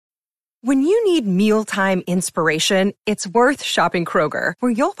When you need mealtime inspiration, it's worth shopping Kroger,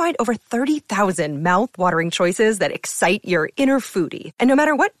 where you'll find over 30,000 mouth-watering choices that excite your inner foodie. And no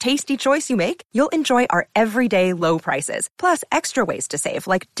matter what tasty choice you make, you'll enjoy our everyday low prices, plus extra ways to save,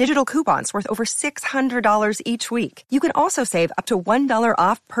 like digital coupons worth over $600 each week. You can also save up to $1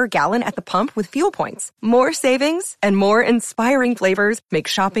 off per gallon at the pump with fuel points. More savings and more inspiring flavors make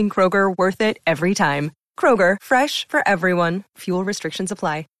shopping Kroger worth it every time. Kroger, fresh for everyone. Fuel restrictions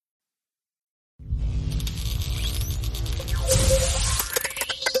apply.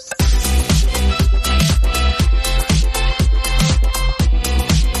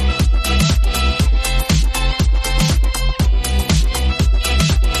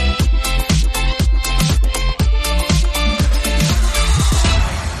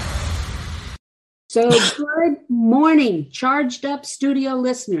 So good morning, Charged Up Studio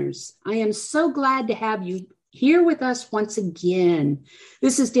listeners. I am so glad to have you here with us once again.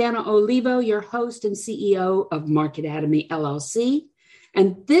 This is Dana Olivo, your host and CEO of Marketatemy LLC.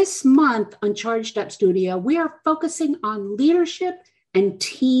 And this month on Charged Up Studio, we are focusing on leadership and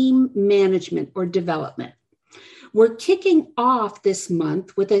team management or development. We're kicking off this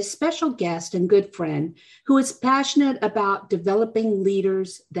month with a special guest and good friend who is passionate about developing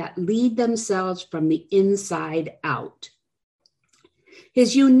leaders that lead themselves from the inside out.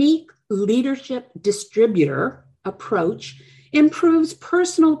 His unique leadership distributor approach improves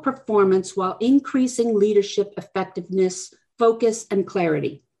personal performance while increasing leadership effectiveness, focus, and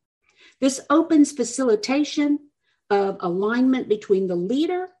clarity. This opens facilitation of alignment between the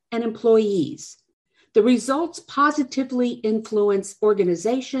leader and employees. The results positively influence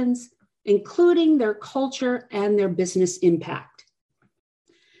organizations, including their culture and their business impact.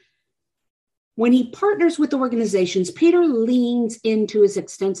 When he partners with organizations, Peter leans into his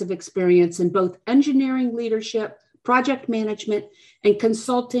extensive experience in both engineering leadership, project management, and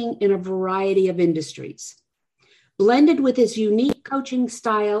consulting in a variety of industries. Blended with his unique coaching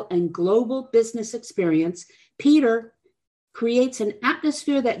style and global business experience, Peter creates an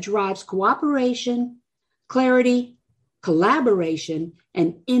atmosphere that drives cooperation, clarity, collaboration,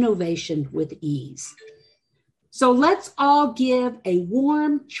 and innovation with ease. So let's all give a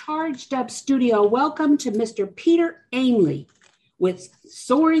warm, charged up studio welcome to Mr. Peter Ainley with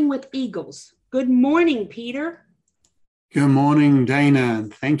Soaring with Eagles. Good morning, Peter. Good morning, Dana.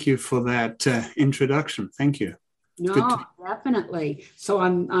 Thank you for that introduction. Thank you. No, definitely. So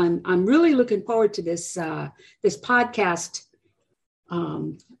I'm really looking forward to this podcast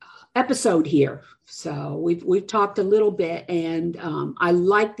episode here. So we've talked a little bit, and I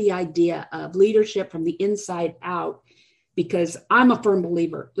like the idea of leadership from the inside out because I'm a firm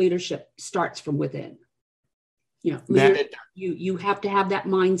believer leadership starts from within. You know, you have to have that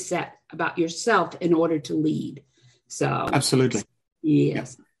mindset about yourself in order to lead. So absolutely,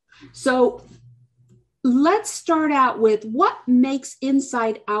 yes. Yeah. So let's start out with what makes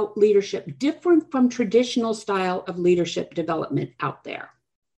inside out leadership different from traditional style of leadership development out there.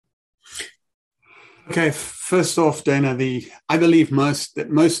 Okay, first off, Dana, I believe most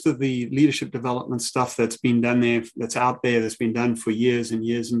of the leadership development stuff that's been done there, that's out there, that's been done for years and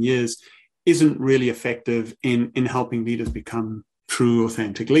years and years, isn't really effective in helping leaders become true,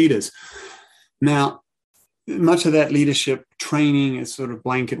 authentic leaders. Now, much of that leadership training is sort of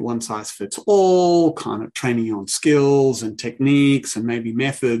blanket one size fits all, kind of training on skills and techniques and maybe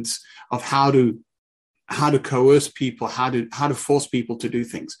methods of how to coerce people, how to force people to do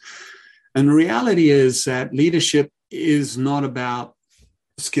things. And the reality is that leadership is not about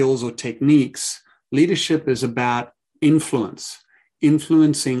skills or techniques. Leadership is about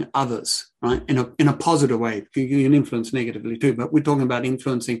influencing others, right? In a positive way. You can influence negatively too, but we're talking about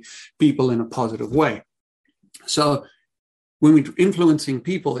influencing people in a positive way. So when we're influencing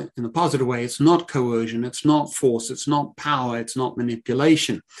people in a positive way, it's not coercion, it's not force, it's not power, it's not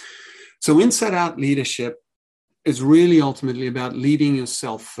manipulation. So inside out leadership is really ultimately about leading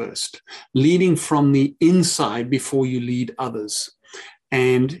yourself first, leading from the inside before you lead others.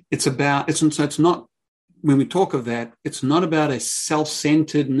 And it's not, when we talk of that, it's not about a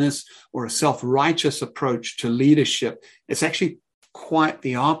self-centeredness or a self-righteous approach to leadership. It's actually quite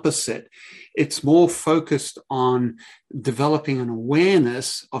the opposite. It's more focused on developing an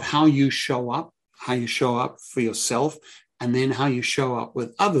awareness of how you show up for yourself, and then how you show up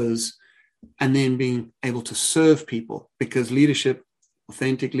with others, and then being able to serve people, because leadership,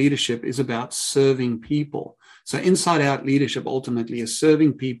 authentic leadership, is about serving people. So inside out leadership ultimately is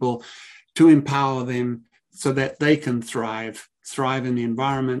serving people to empower them so that they can thrive in the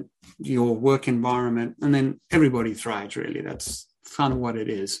environment, your work environment, and then everybody thrives, really. That's kind of what it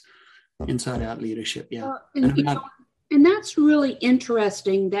is, inside out leadership. Yeah. And that's really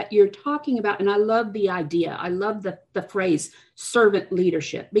interesting that you're talking about. And I love the idea. I love the phrase servant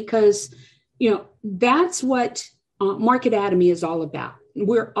leadership, because, that's what Marketatomy is all about.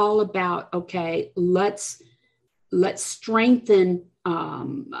 We're all about, okay, let's strengthen,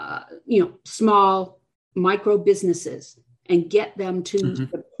 small micro businesses and get them to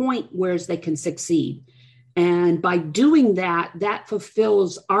the point where they can succeed. And by doing that, that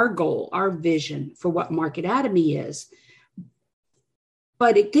fulfills our goal, our vision for what Marketatomy is.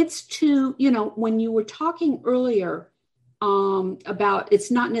 But it gets to, when you were talking earlier about it's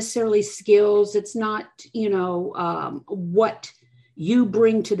not necessarily skills, it's not, what you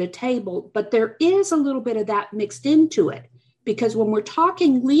bring to the table, but there is a little bit of that mixed into it. Because when we're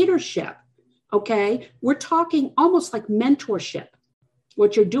talking leadership, okay, we're talking almost like mentorship.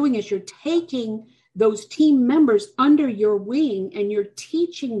 What you're doing is you're taking those team members under your wing and you're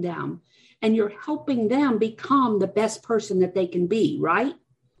teaching them and you're helping them become the best person that they can be, right?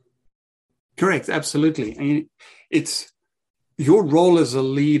 Correct, absolutely. I mean, it's your role as a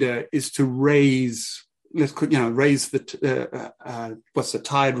leader is to raise the what's the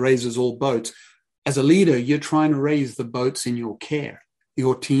tide raises all boats. As a leader, you're trying to raise the boats in your care,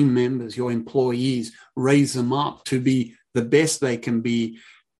 your team members, your employees, raise them up to be the best they can be,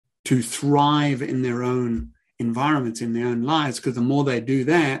 to thrive in their own environments, in their own lives. Because the more they do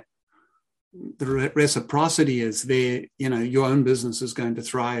that, the reciprocity is there, your own business is going to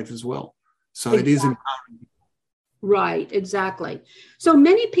thrive as well. So It is empowering. Right, exactly. So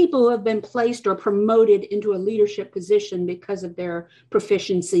many people have been placed or promoted into a leadership position because of their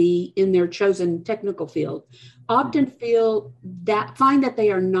proficiency in their chosen technical field, often find that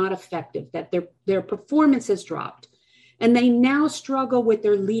they are not effective, that their performance has dropped, and they now struggle with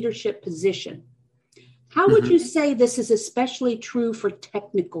their leadership position. How would you say this is especially true for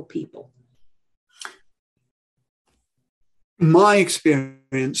technical people? My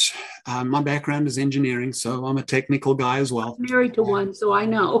experience, my background is engineering, so I'm a technical guy as well. I'm married to one, so I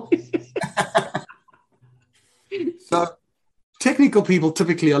know. So technical people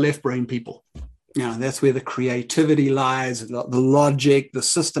typically are left-brain people. That's where the creativity lies, the logic, the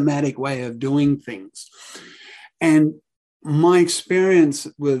systematic way of doing things. And my experience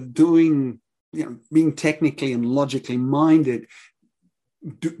with being technically and logically minded,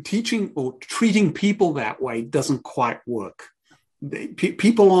 teaching or treating people that way doesn't quite work.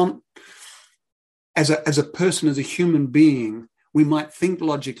 People aren't, as a person, as a human being, we might think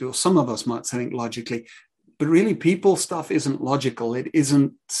logically, or some of us might think logically, but really people stuff isn't logical. It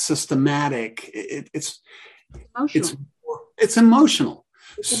isn't systematic. It's emotional.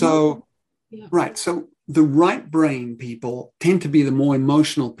 Right. So the right brain people tend to be the more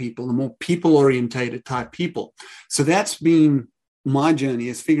emotional people, the more people-orientated type people. So that's been my journey,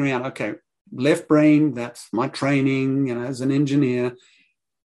 is figuring out, okay, left brain, that's my training, as an engineer.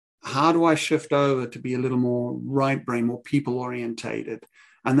 How do I shift over to be a little more right brain, more people-orientated?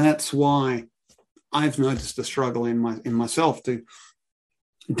 And that's why I've noticed a struggle in myself to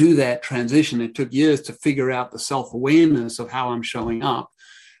do that transition. It took years to figure out the self-awareness of how I'm showing up.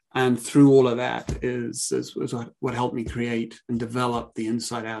 And through all of that is what helped me create and develop the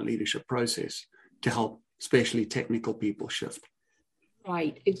Inside Out leadership process to help especially technical people shift.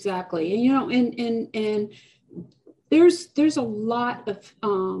 Right, exactly. And there's a lot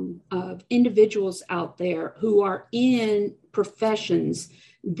of individuals out there who are in professions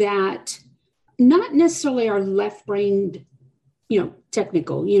that not necessarily are left-brained,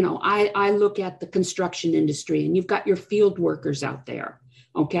 technical. I look at the construction industry, and you've got your field workers out there,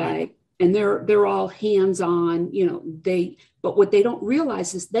 okay, right. And they're all hands-on. But what they don't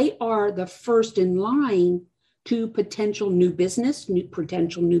realize is they are the first in line to potential new business,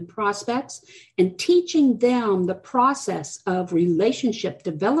 potential new prospects, and teaching them the process of relationship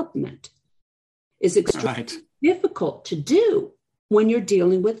development is extremely difficult to do when you're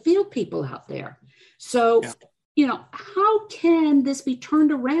dealing with field people out there. So, how can this be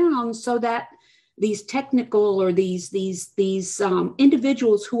turned around so that these technical or these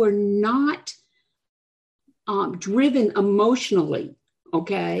individuals who are not driven emotionally,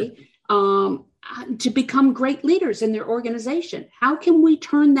 to become great leaders in their organization? How can we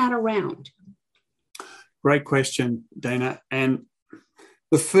turn that around? Great question, Dana. And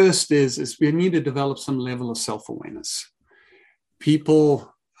the first is we need to develop some level of self-awareness.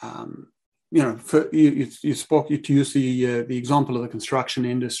 People, you spoke to use the example of the construction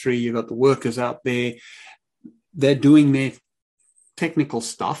industry. You've got the workers out there. They're doing their technical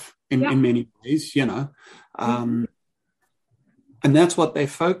stuff in many ways, and that's what they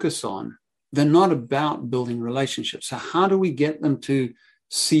focus on. They're not about building relationships. So how do we get them to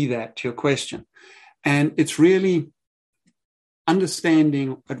see that, to your question? And it's really understanding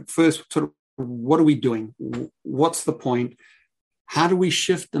at first sort of what are we doing? What's the point? How do we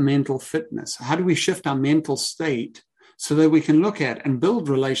shift the mental fitness? How do we shift our mental state so that we can look at and build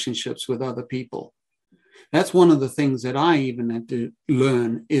relationships with other people? That's one of the things that I even had to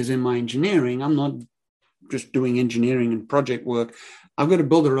learn is in my engineering. I'm not just doing engineering and project work. I've got to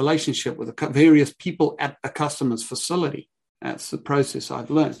build a relationship with various people at a customer's facility. That's the process I've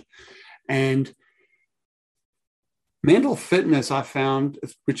learned. And mental fitness, I found,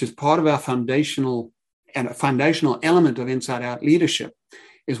 which is part of our foundational element of inside out leadership,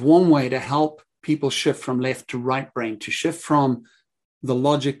 is one way to help people shift from left to right brain, to shift from the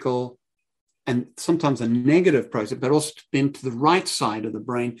logical and sometimes a negative process, but also then to the right side of the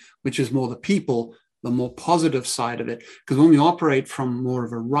brain, which is more the people, the more positive side of it. Because when we operate from more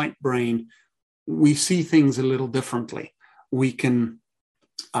of a right brain, we see things a little differently. We can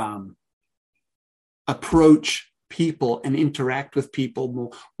approach people and interact with people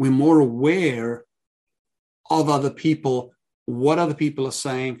more. We're more aware of other people, what other people are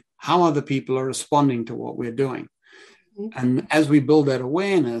saying, how other people are responding to what we're doing. Mm-hmm. And as we build that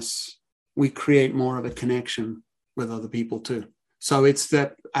awareness, we create more of a connection with other people too. So it's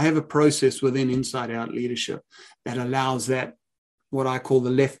that I have a process within Inside Out Leadership that allows that, what I call the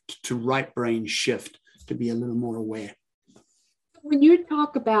left to right brain shift, to be a little more aware. When you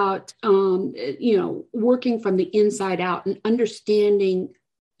talk about, working from the inside out and understanding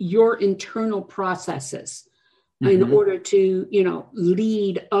your internal processes in order to,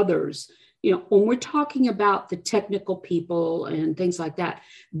 lead others, when we're talking about the technical people and things like that,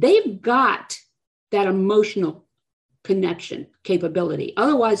 they've got that emotional connection capability.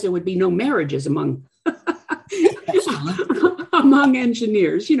 Otherwise, there would be no marriages among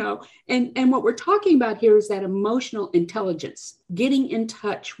engineers, and what we're talking about here is that emotional intelligence, getting in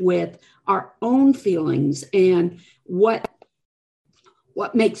touch with our own feelings and what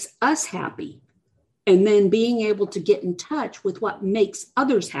makes us happy, and then being able to get in touch with what makes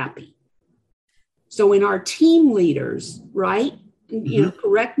others happy. So in our team leaders, right?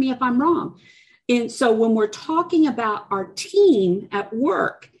 Correct me if I'm wrong. And so when we're talking about our team at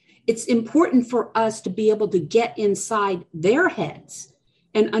work, it's important for us to be able to get inside their heads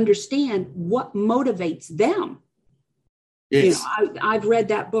and understand what motivates them. Yes. I've read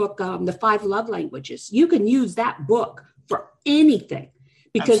that book, The 5 Love Languages. You can use that book for anything,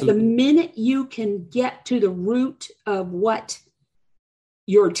 because Absolutely. The minute you can get to the root of what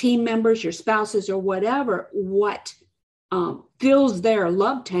your team members, your spouses, or whatever, what fills their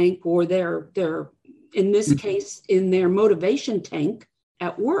love tank, or their in this case, in their motivation tank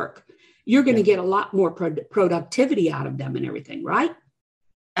at work, you're going to get a lot more productivity out of them and everything, right?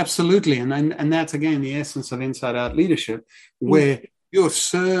 Absolutely. And that's, again, the essence of Inside Out Leadership, where you're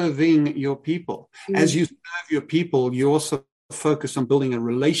serving your people. As you serve your people, you also focus on building a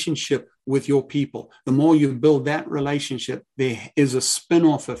relationship with your people. The more you build that relationship, there is a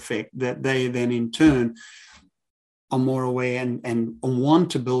spin-off effect that they then in turn are more aware and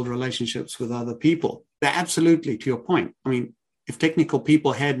want to build relationships with other people. They're absolutely, to your point. I mean, if technical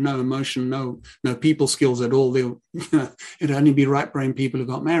people had no emotion, no people skills at all, it'd only be right brain people who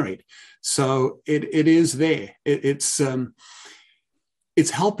got married. So it is there. It's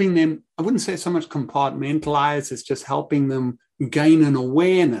helping them. I wouldn't say so much compartmentalize. It's just helping them gain an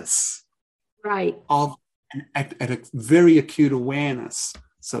awareness, right, of at a very acute awareness,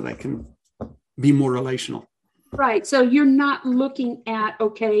 so they can be more relational. Right. So you're not looking at,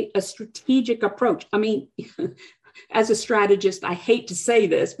 a strategic approach. I mean, as a strategist, I hate to say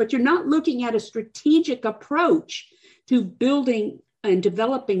this, but you're not looking at a strategic approach to building and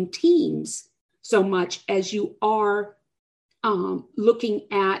developing teams so much as you are looking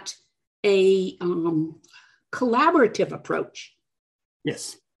at a collaborative approach.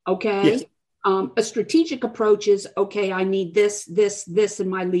 Yes. Okay. Yes. A strategic approach is, I need this in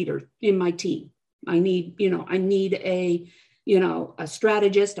my leader, in my team. I need a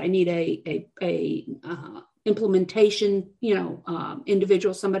strategist. I need a implementation,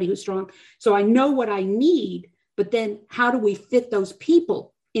 individual, somebody who's strong. So I know what I need, but then how do we fit those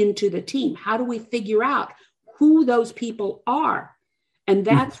people into the team? How do we figure out who those people are? And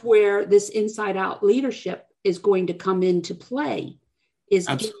that's where this inside out leadership is going to come into play, is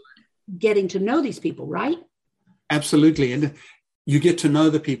getting to know these people, right? Absolutely. And you get to know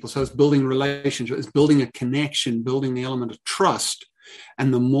the people. So it's building relationships, it's building a connection, building the element of trust.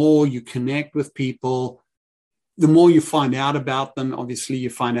 And the more you connect with people, the more you find out about them. Obviously, you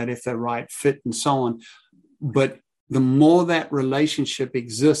find out if they're right fit and so on. But the more that relationship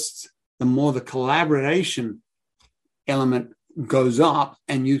exists, the more the collaboration element goes up,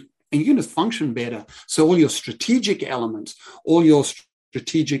 and you and you're going to function better. So all your strategic elements, all your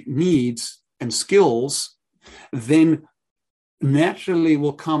strategic needs and skills then naturally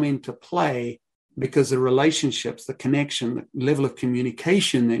will come into play, because the relationships, the connection, the level of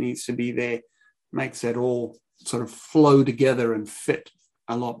communication that needs to be there makes that all sort of flow together and fit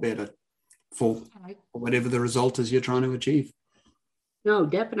a lot better for whatever the result is you're trying to achieve. No,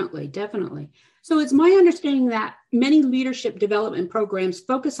 definitely, definitely. So it's my understanding that many leadership development programs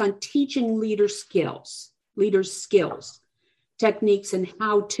focus on teaching leaders skills, techniques, and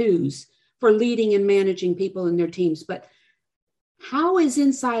how-tos for leading and managing people in their teams. But how is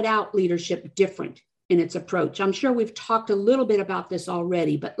Inside Out leadership different in its approach? I'm sure we've talked a little bit about this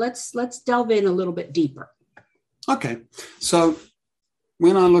already, but let's delve in a little bit deeper. Okay. So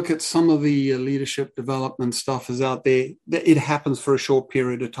when I look at some of the leadership development stuff is out there, it happens for a short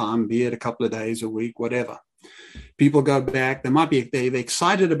period of time, be it a couple of days, a week, whatever. People go back, they're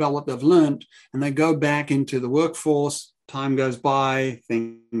excited about what they've learned, and they go back into the workforce. Time goes by,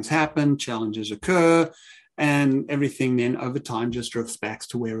 things happen, challenges occur, and everything then over time just drifts back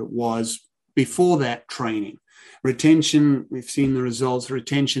to where it was before that training. Retention, we've seen the results.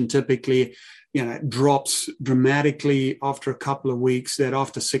 Retention typically, drops dramatically after a couple of weeks, that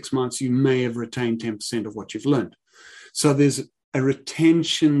after 6 months, you may have retained 10% of what you've learned. So there's a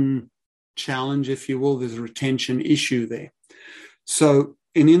retention challenge, if you will. There's a retention issue there. So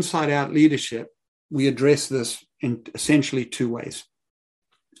in Inside Out leadership, we address this in essentially two ways.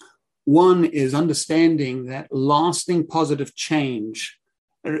 One is understanding that lasting positive change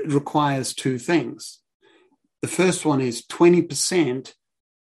requires two things. The first one is 20%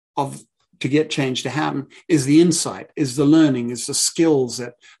 to get change to happen is the insight, is the learning, is the skills,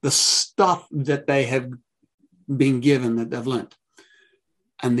 that the stuff that they have been given, that they've learned.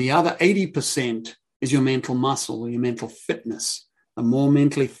 And the other 80% is your mental muscle, or your mental fitness. The more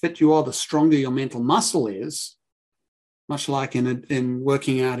mentally fit you are, the stronger your mental muscle is. Much like in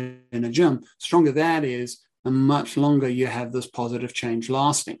working out in a gym, stronger that is, the much longer you have this positive change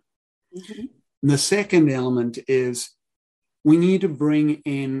lasting. Mm-hmm. The second element is we need to bring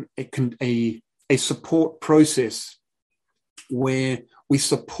in a support process where we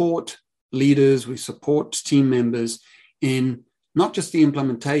support leaders, we support team members in not just the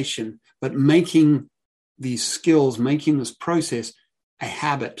implementation, but making these skills, making this process a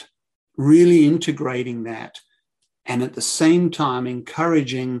habit, really integrating that, and at the same time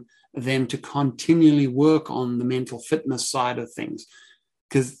encouraging them to continually work on the mental fitness side of things.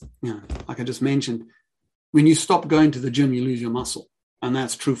 Because, like I just mentioned, when you stop going to the gym, you lose your muscle. And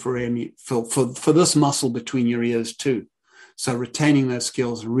that's true for this muscle between your ears too. So retaining those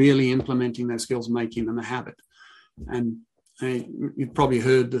skills, really implementing those skills, making them a habit. And you've probably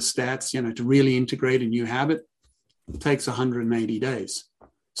heard the stats, to really integrate a new habit, it takes 180 days.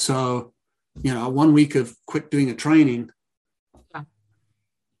 So, 1 week of quit doing a training,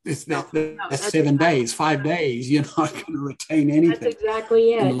 that's 7 days, 5 days. You're not going to retain anything. That's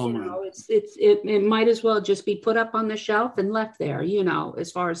exactly it. In the long run. It might as well just be put up on the shelf and left there,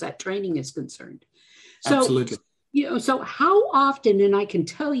 as far as that training is concerned. So, absolutely. So how often, and I can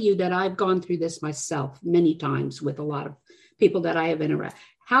tell you that I've gone through this myself many times with a lot of people that I have interacted.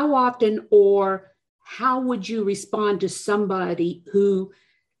 How often, or how would you respond to somebody who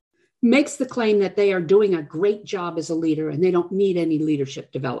makes the claim that they are doing a great job as a leader and they don't need any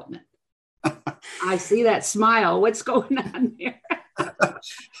leadership development? I see that smile. What's going on there?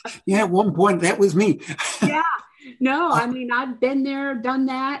 Yeah, at one point that was me. Yeah. No, I mean, I've been there, done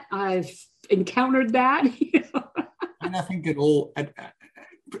that. I've encountered that. And I think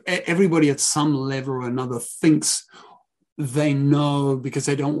everybody at some level or another thinks they know, because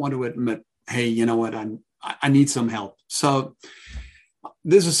they don't want to admit, hey, you know what, I need some help. So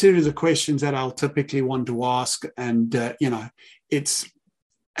there's a series of questions that I'll typically want to ask. And, is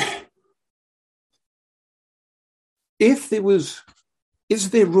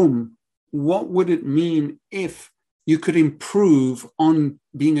there room? What would it mean if you could improve on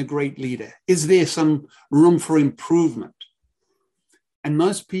being a great leader? Is there some room for improvement? And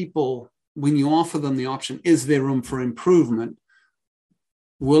most people, when you offer them the option, is there room for improvement,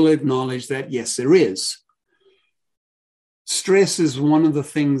 will acknowledge that, yes, there is. Stress is one of the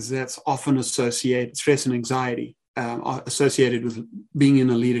things that's often associated, stress and anxiety, associated with being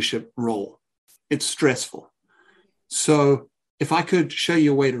in a leadership role. It's stressful. So if I could show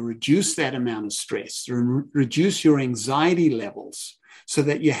you a way to reduce that amount of stress, reduce your anxiety levels so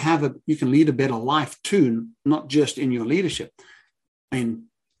that you can lead a better life too, not just in your leadership,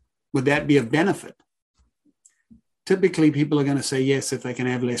 would that be of benefit? Typically, people are going to say yes. If they can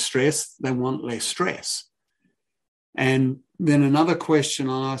have less stress, they want less stress. And then another question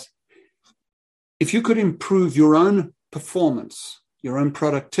I'll ask, if you could improve your own performance, your own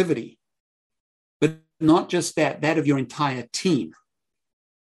productivity, but not just that of your entire team,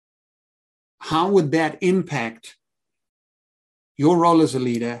 how would that impact your role as a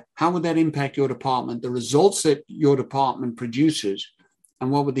leader? How would that impact your department, the results that your department produces,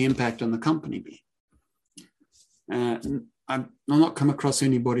 and what would the impact on the company be? I've not come across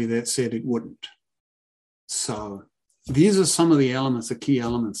anybody that said it wouldn't. So these are some of the elements, the key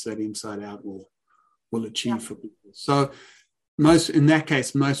elements that Inside Out will achieve for people. So in that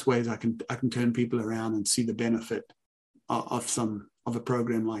case, most ways I can turn people around and see the benefit of a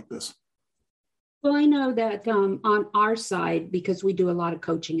program like this. Well, I know that on our side, because we do a lot of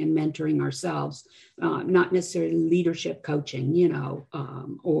coaching and mentoring ourselves, not necessarily leadership coaching,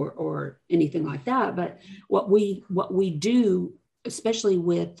 or anything like that. But what we do, especially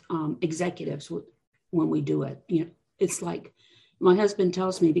with executives, when we do it, it's like my husband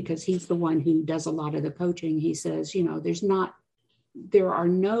tells me, because he's the one who does a lot of the coaching. He says, there are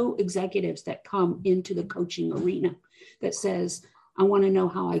no executives that come into the coaching arena that says, I want to know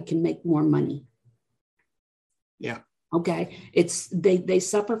how I can make more money. Yeah. Okay. It's they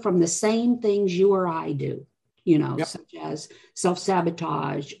suffer from the same things you or I do, Yep. such as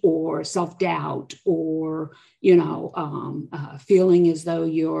self-sabotage or self-doubt or, feeling as though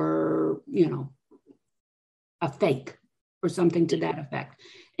you're, a fake or something to that effect.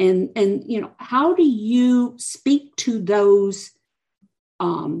 And how do you speak to those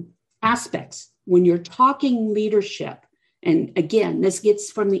aspects when you're talking leadership? And again, this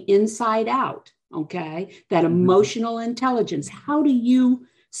gets from the inside out. Okay, that emotional intelligence. How do you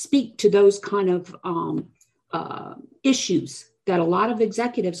speak to those kind of issues that a lot of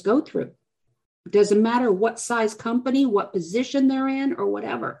executives go through? It doesn't matter what size company, what position they're in, or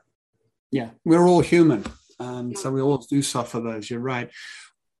whatever. Yeah, we're all human. So we all do suffer those. You're right.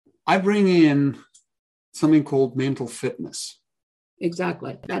 I bring in something called mental fitness.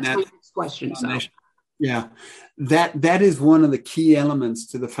 Exactly. That's my next question. So. Yeah, that is one of the key elements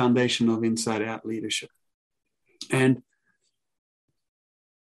to the foundation of Inside Out leadership. And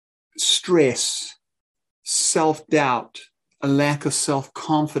stress, self-doubt, a lack of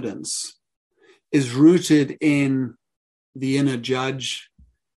self-confidence is rooted in the inner judge,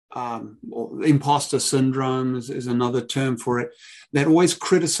 or imposter syndrome is another term for it, that always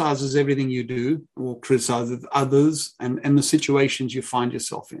criticizes everything you do or criticizes others and the situations you find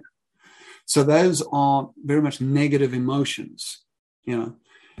yourself in. So those are very much negative emotions.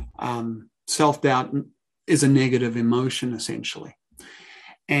 Self-doubt is a negative emotion, essentially.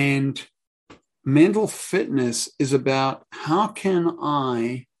 And mental fitness is about how can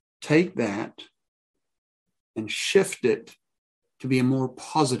I take that and shift it to be a more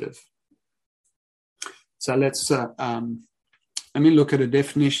positive. So let me look at a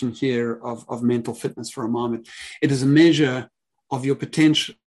definition here of mental fitness for a moment. It is a measure of your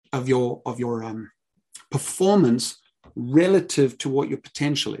potential, of your performance relative to what your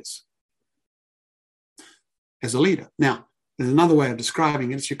potential is as a leader. Now, there's another way of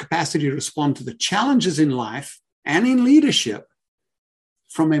describing it. It's your capacity to respond to the challenges in life and in leadership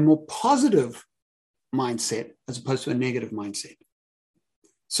from a more positive mindset as opposed to a negative mindset.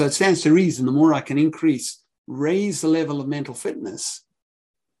 So it stands to reason, the more I can raise the level of mental fitness,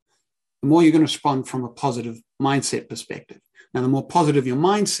 the more you're going to respond from a positive mindset perspective. Now, the more positive your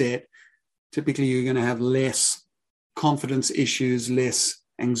mindset, typically you're going to have less confidence issues, less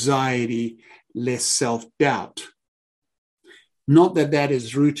anxiety, less self-doubt. Not that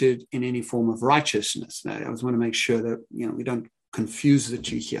is rooted in any form of righteousness. Now, I just want to make sure that we don't confuse the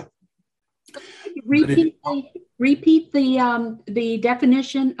two here. Repeat the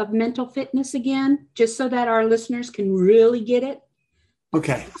definition of mental fitness again, just so that our listeners can really get it.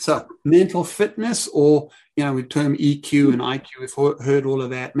 Okay, so mental fitness, or we term EQ and IQ, we've heard all of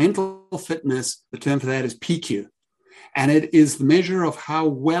that. Mental fitness, the term for that is PQ, and it is the measure of how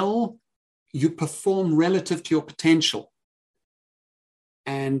well you perform relative to your potential.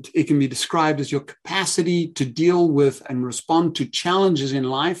 And it can be described as your capacity to deal with and respond to challenges in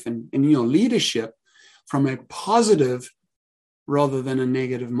life and in your leadership from a positive rather than a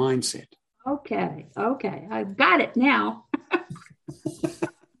negative mindset. Okay, I've got it now.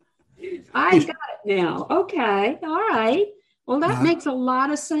 I got it now. Okay. All right. Well, that makes a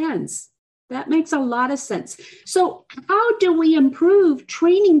lot of sense. So how do we improve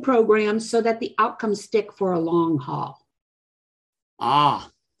training programs so that the outcomes stick for a long haul? Now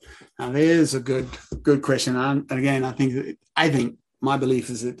there's a good question. And again, I think my belief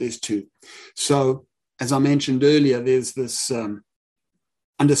is that there's two. So as I mentioned earlier, there's this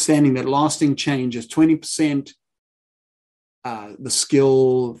understanding that lasting change is 20% the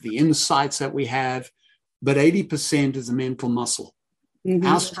skill, the insights that we have, but 80% is a mental muscle. Mm-hmm.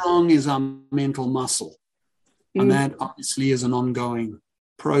 How strong is our mental muscle? Mm-hmm. And that obviously is an ongoing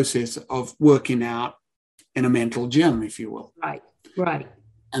process of working out in a mental gym, if you will. Right, right.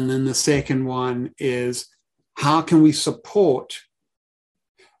 And then the second one is, how can we support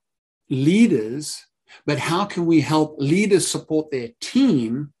leaders, but how can we help leaders support their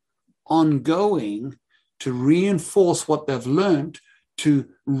team ongoing to reinforce what they've learned to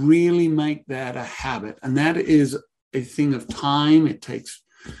really make that a habit? And that is a thing of time. It takes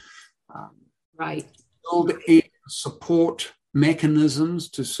build support mechanisms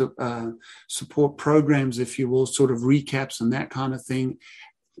to support programs, if you will, sort of recaps and that kind of thing,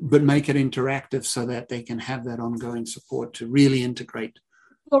 but make it interactive so that they can have that ongoing support to really integrate.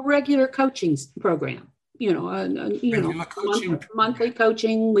 A regular coaching program, monthly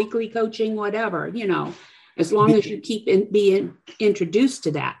coaching, weekly coaching, whatever, as long as you keep being introduced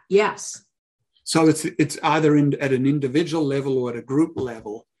to that. Yes. So it's either at an individual level or at a group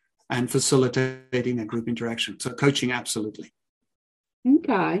level, and facilitating a group interaction. So coaching, absolutely.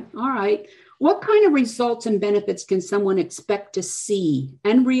 Okay. All right. What kind of results and benefits can someone expect to see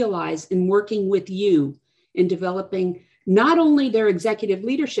and realize in working with you in developing not only their executive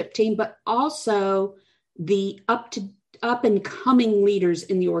leadership team, but also the up and coming leaders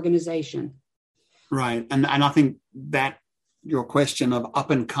in the organization? Right. And I think that your question of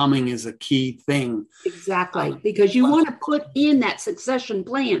up and coming is a key thing. Exactly. Because you want to put in that succession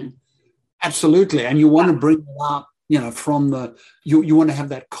plan. Absolutely. And you want to bring it up, from you want to have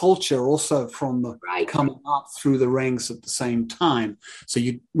that culture also from the coming up through the ranks at the same time. So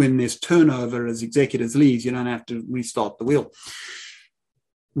when there's turnover as executives leads, you don't have to restart the wheel.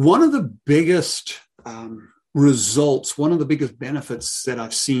 One of the biggest results, one of the biggest benefits that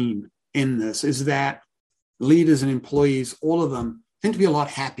I've seen in this is that leaders and employees, all of them, tend to be a lot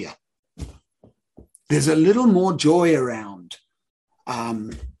happier. There's a little more joy around.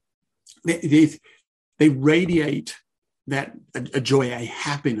 They radiate that a joy, a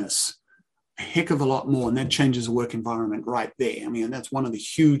happiness, a heck of a lot more, and that changes the work environment right there. I mean, that's one of the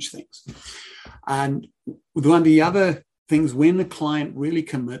huge things. And one of the other things, when the client really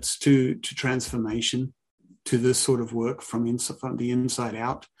commits to transformation, to this sort of work from the inside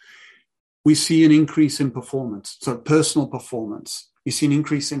out, we see an increase in performance. So personal performance, you see an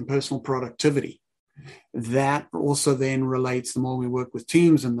increase in personal productivity. That also then relates, the more we work with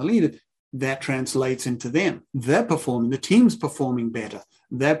teams and the leader, that translates into them. They're performing, the team's performing better.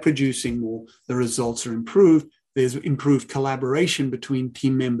 They're producing more. The results are improved. There's improved collaboration between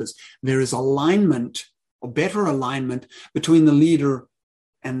team members. There is alignment, or better alignment, between the leader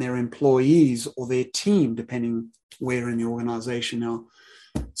and their employees or their team, depending where in the organization. Now,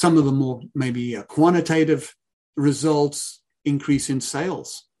 some of the more maybe quantitative results, increase in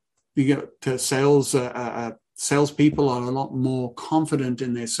sales. You get to salespeople are a lot more confident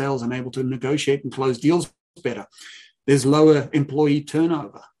in their sales and able to negotiate and close deals better. There's lower employee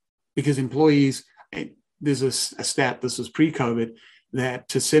turnover because employees, there's a stat, this was pre-COVID, that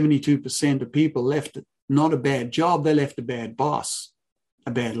to 72% of people left not a bad job, they left a bad boss,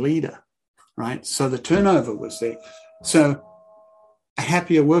 a bad leader, right? So the turnover was there. So a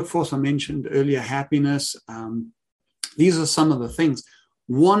happier workforce, I mentioned earlier, happiness. These are some of the things.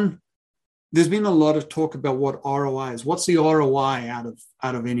 One, there's been a lot of talk about what ROI is. What's the ROI out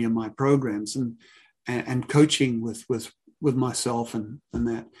of any of my programs and coaching with myself and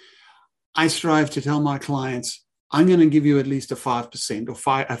that. I strive to tell my clients, I'm going to give you at least a 5% or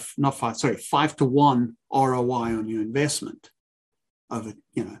 5 to 1 ROI on your investment of it,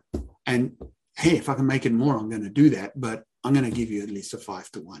 and hey, if I can make it more, I'm going to do that, but I'm going to give you at least a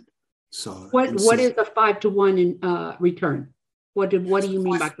 5 to 1. So what is a 5 to 1 in return? What do you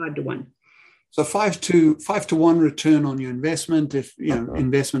mean by 5 to 1? So 5 to 1 return on your investment. If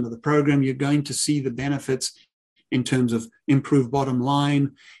investment of the program, you're going to see the benefits in terms of improved bottom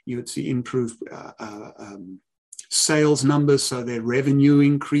line. You would see improved sales numbers, so their revenue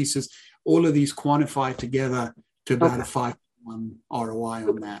increases. All of these quantify together to about a 5 to 1 ROI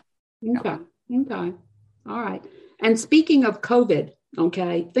on that. Okay. Okay. All right. And speaking of COVID,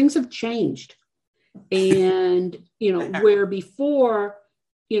 okay, things have changed. And, where before,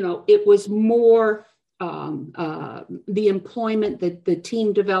 it was more the employment, the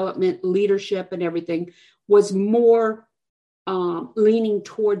team development, leadership and everything was more leaning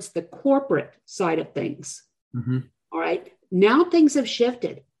towards the corporate side of things. Mm-hmm. All right. Now things have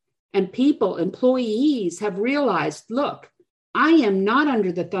shifted and employees have realized, look, I am not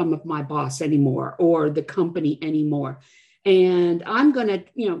under the thumb of my boss anymore or the company anymore. And I'm going to,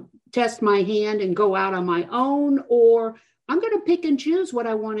 test my hand and go out on my own, or I'm going to pick and choose what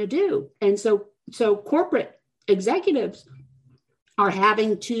I want to do. And so corporate executives are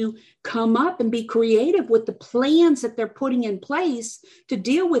having to come up and be creative with the plans that they're putting in place to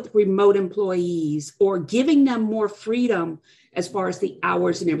deal with remote employees or giving them more freedom as far as the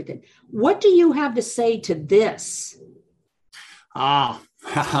hours and everything. What do you have to say to this? I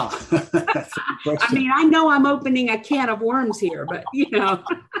mean, I know I'm opening a can of worms here, but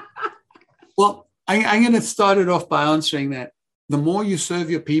Well, I'm going to start it off by answering that the more you serve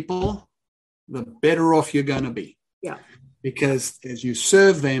your people, the better off you're going to be. Yeah. Because as you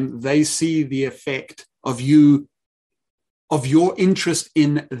serve them, they see the effect of your interest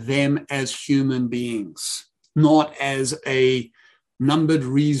in them as human beings, not as a numbered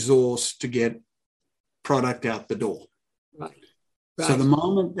resource to get product out the door. Right. So the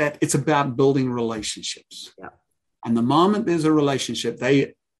moment that it's about building relationships, yeah. And the moment there's a relationship,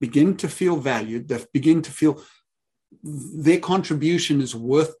 they begin to feel valued. They begin to feel their contribution is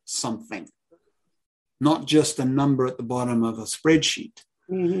worth something, not just a number at the bottom of a spreadsheet.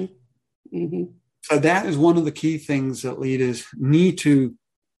 Mm-hmm. Mm-hmm. So that is one of the key things that leaders need to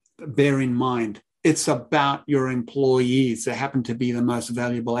bear in mind. It's about your employees. They happen to be the most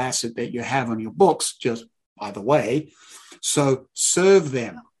valuable asset that you have on your books, just by the way. So serve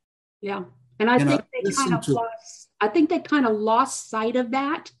them. Yeah. And I think they kind of lost sight of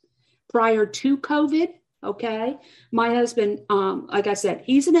that prior to COVID. Okay. My husband, like I said,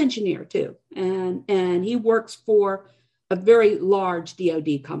 he's an engineer too. And he works for a very large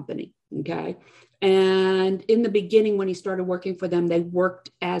DoD company. Okay. And in the beginning, when he started working for them, they worked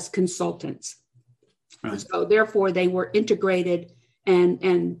as consultants. Right. So therefore they were integrated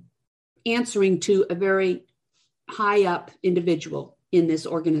and answering to a very high up individual in this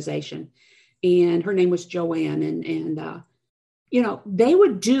organization. And her name was Joanne. And they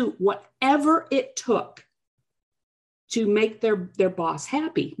would do whatever it took to make their boss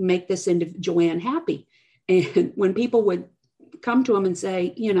happy, make this Joanne happy. And when people would come to him and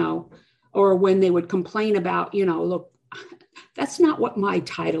say, or when they would complain about, look, that's not what my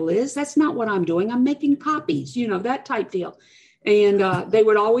title is. That's not what I'm doing. I'm making copies, that type deal. And they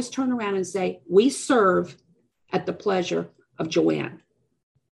would always turn around and say, we serve at the pleasure of Joanne.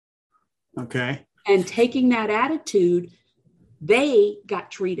 Okay. And taking that attitude, they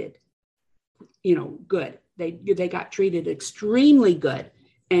got treated, good. They got treated extremely good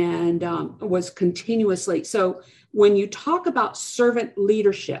and was continuously. So when you talk about servant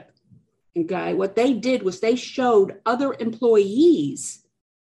leadership, okay, what they did was they showed other employees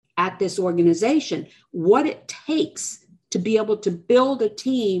at this organization what it takes to be able to build a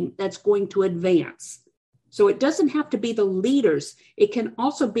team that's going to advance. So it doesn't have to be the leaders. It can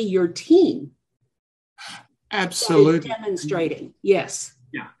also be your team. Absolutely. Demonstrating. Yes.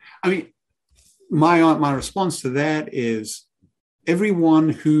 Yeah. I mean, my response to that is everyone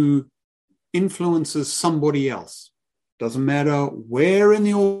who influences somebody else, doesn't matter where in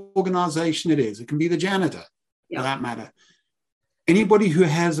the organization it is. It can be the janitor, for that matter. Anybody who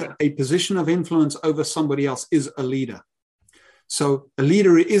has a position of influence over somebody else is a leader. So a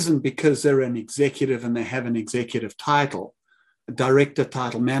leader isn't because they're an executive and they have an executive title, a director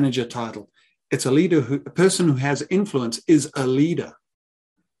title, manager title. It's a person who has influence is a leader.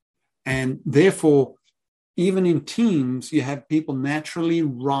 And therefore, even in teams, you have people naturally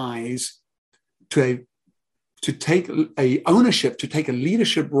rise to take a ownership, to take a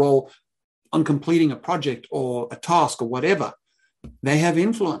leadership role on completing a project or a task or whatever. They have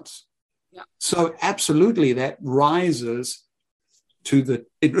influence. Yeah. So absolutely, that rises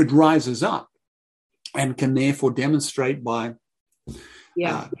it rises up and can therefore demonstrate by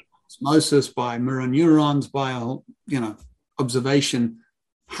osmosis, by mirror neurons, by observation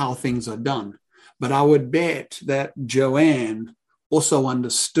how things are done. But I would bet that Joanne also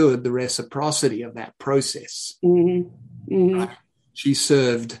understood the reciprocity of that process. Mm-hmm. Mm-hmm. Right? She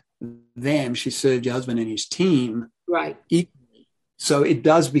served them. She served your husband and his team. Right. Equally. So it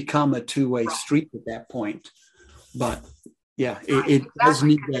does become a two-way street at that point. But yeah, it does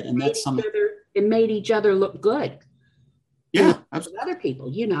need that, and that's something. It made each other look good. Yeah, absolutely. Other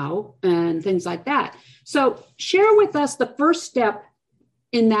people, and things like that. So share with us the first step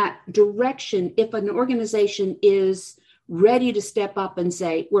in that direction if an organization is ready to step up and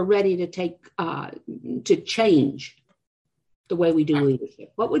say, we're ready to to change the way we do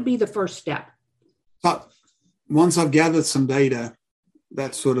leadership. What would be the first step? But once I've gathered some data,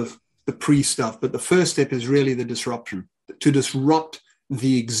 that's sort of the pre-stuff. But the first step is really the disruption, to disrupt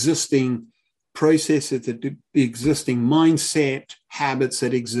the existing processes, the existing mindset, habits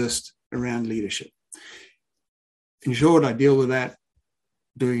that exist around leadership. In short, I deal with that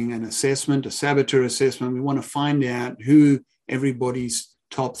doing an assessment, a saboteur assessment. We want to find out who everybody's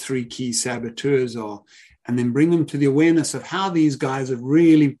top 3 key saboteurs are, and then bring them to the awareness of how these guys have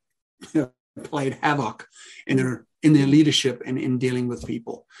really played havoc in their leadership and in dealing with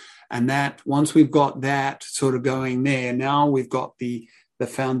people. And that once we've got that sort of going there, now we've got the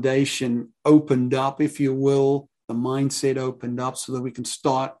foundation opened up, if you will, the mindset opened up so that we can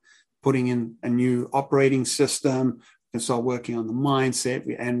start putting in a new operating system, we can start working on the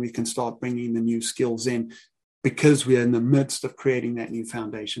mindset, and we can start bringing the new skills in because we're in the midst of creating that new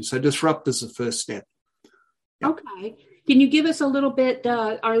foundation. So disrupt is the first step. Yep. Okay. Can you give us a little bit,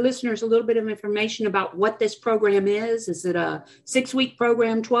 our listeners, a little bit of information about what this program is? Is it a 6-week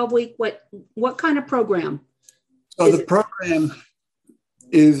program, 12-week? What kind of program? So the program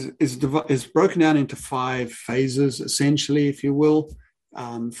is broken down into 5 phases, essentially, if you will,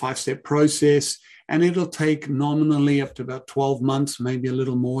 5-step process, and it'll take nominally up to about 12 months, maybe a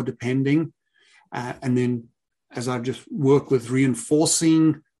little more, depending. And then as I just work with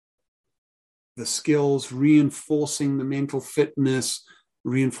reinforcing the skills, reinforcing the mental fitness,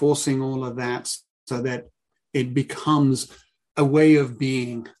 reinforcing all of that so that it becomes a way of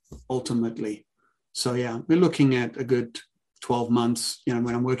being ultimately. So yeah, we're looking at a good 12 months. You know,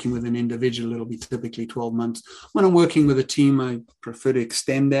 when I'm working with an individual, it'll be typically 12 months. When I'm working with a team, I prefer to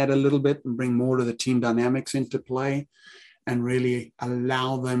extend that a little bit and bring more of the team dynamics into play and really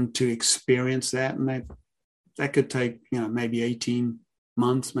allow them to experience that. And that could take, maybe 18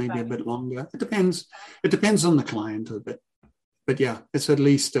 months, maybe a bit longer. It depends on the client a bit. But yeah, it's at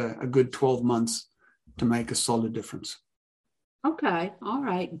least a good 12 months to make a solid difference. Okay. All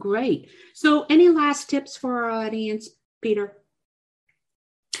right. Great. So any last tips for our audience, Peter?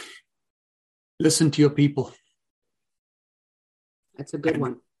 Listen to your people. That's a good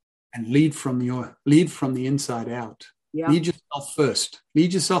one. And lead from the inside out. Yeah. Lead yourself first.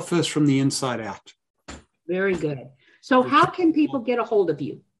 Lead yourself first from the inside out. Very good. So how can people get a hold of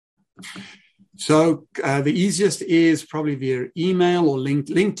you? So the easiest is probably via email or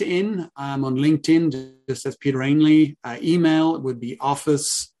LinkedIn. I'm on LinkedIn, just as Peter Ainley. Email would be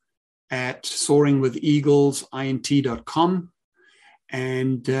office@soaringwitheaglesint.com.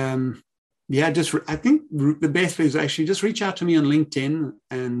 And I think the best way is actually just reach out to me on LinkedIn,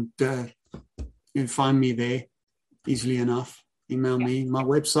 and you can find me there easily enough. Email me. My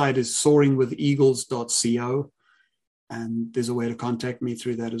website is soaringwitheagles.co. And there's a way to contact me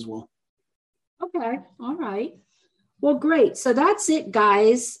through that as well. Okay. All right. Well, great. So that's it,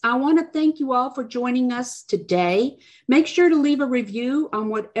 guys. I want to thank you all for joining us today. Make sure to leave a review on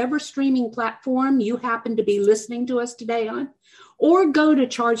whatever streaming platform you happen to be listening to us today on, or go to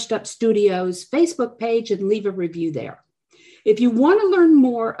Charged Up Studios Facebook page and leave a review there. If you want to learn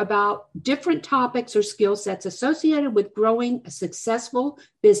more about different topics or skill sets associated with growing a successful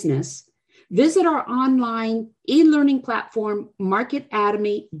business, visit our online e-learning platform,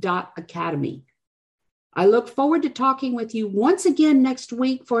 marketatomy.academy. I look forward to talking with you once again next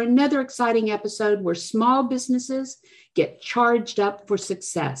week for another exciting episode where small businesses get charged up for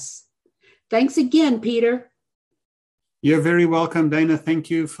success. Thanks again, Peter. You're very welcome, Dana. Thank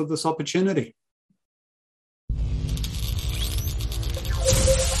you for this opportunity.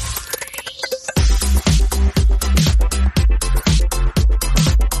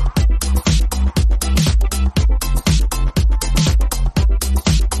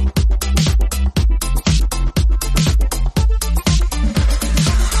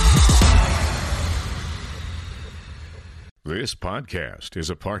 This podcast is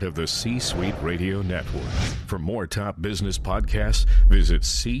a part of the C-Suite Radio Network. For more top business podcasts, visit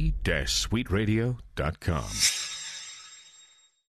c-suiteradio.com.